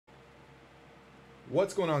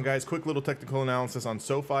What's going on, guys? Quick little technical analysis on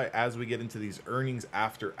SoFi as we get into these earnings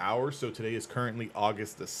after hours. So today is currently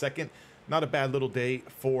August the 2nd. Not a bad little day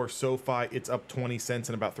for SoFi. It's up 20 cents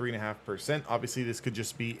and about 3.5%. Obviously, this could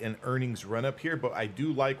just be an earnings run up here, but I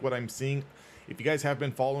do like what I'm seeing. If you guys have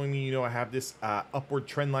been following me, you know I have this upward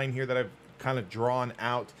trend line here that I've kind of drawn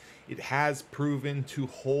out. It has proven to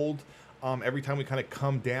hold. Every time we kind of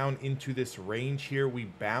come down into this range here, we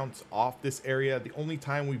bounce off this area. The only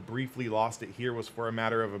time we briefly lost it here was for a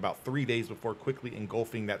matter of about 3 days before quickly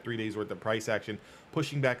engulfing that 3 days worth of price action,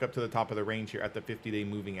 pushing back up to the top of the range here at the 50-day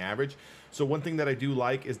moving average. So one thing that I do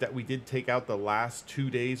like is that we did take out the last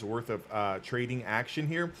 2 days worth of trading action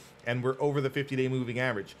here, and we're over the 50-day moving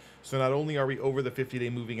average. So not only are we over the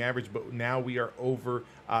 50-day moving average, but now we are over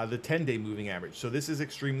the 10-day moving average. So this is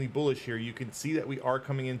extremely bullish here. You can see that we are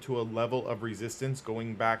coming into a level of resistance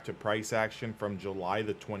going back to price action from July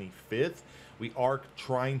the 25th. We are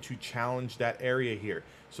trying to challenge that area here.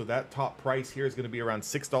 So that top price here is going to be around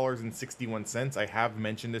 $6.61. I have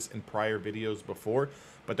mentioned this in prior videos before,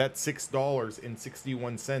 but that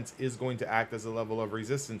 $6.61 is going to act as a level of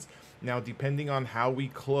resistance. Now, depending on how we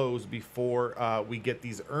close before we get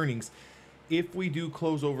these earnings, if we do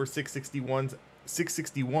close over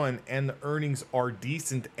 661 and the earnings are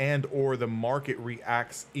decent and or the market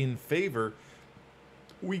reacts in favor,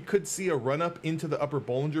 we could see a run up into the upper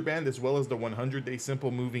Bollinger Band as well as the 100-day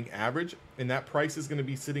simple moving average, and that price is going to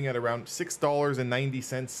be sitting at around $6.90,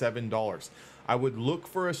 $7. I would look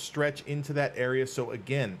for a stretch into that area. So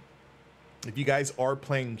again, if you guys are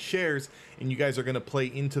playing shares and you guys are going to play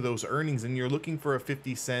into those earnings and you're looking for a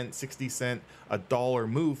 50 cent, 60 cent, a dollar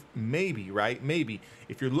move, maybe, right? Maybe.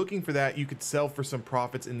 If you're looking for that, you could sell for some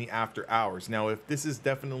profits in the after hours. Now, if this is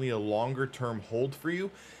definitely a longer term hold for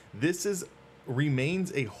you, this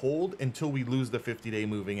remains a hold until we lose the 50-day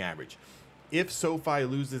moving average. If SoFi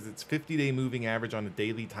loses its 50-day moving average on a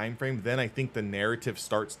daily time frame, then I think the narrative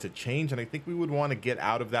starts to change, and I think we would want to get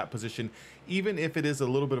out of that position, even if it is a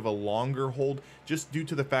little bit of a longer hold, just due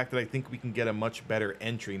to the fact that I think we can get a much better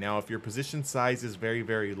entry. Now, if your position size is very,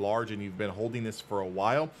 very large and you've been holding this for a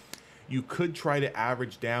while, you could try to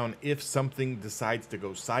average down if something decides to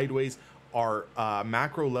go sideways. Our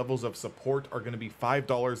macro levels of support are going to be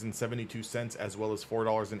 $5.72 as well as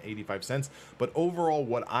 $4.85. But overall,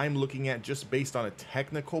 what I'm looking at, just based on a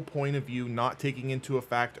technical point of view, not taking into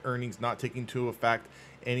effect earnings, not taking into effect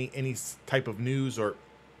any type of news or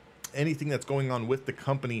anything that's going on with the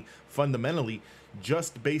company fundamentally,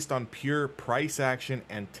 just based on pure price action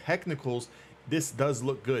and technicals, this does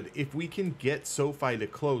look good. If we can get SoFi to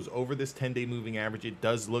close over this 10-day moving average, it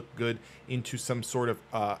does look good into some sort of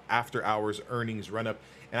after hours earnings run up.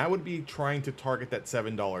 And I would be trying to target that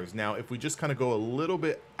 $7. Now, if we just kind of go a little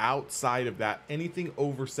bit outside of that, anything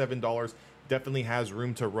over $7 definitely has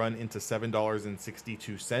room to run into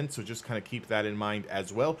 $7.62. So just kind of keep that in mind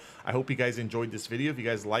as well. I hope you guys enjoyed this video. If you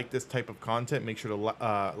guys like this type of content, make sure to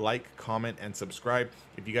like, comment, and subscribe.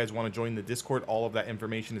 If you guys want to join the Discord, all of that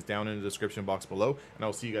information is down in the description box below, and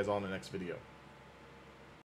I'll see you guys all in the next video.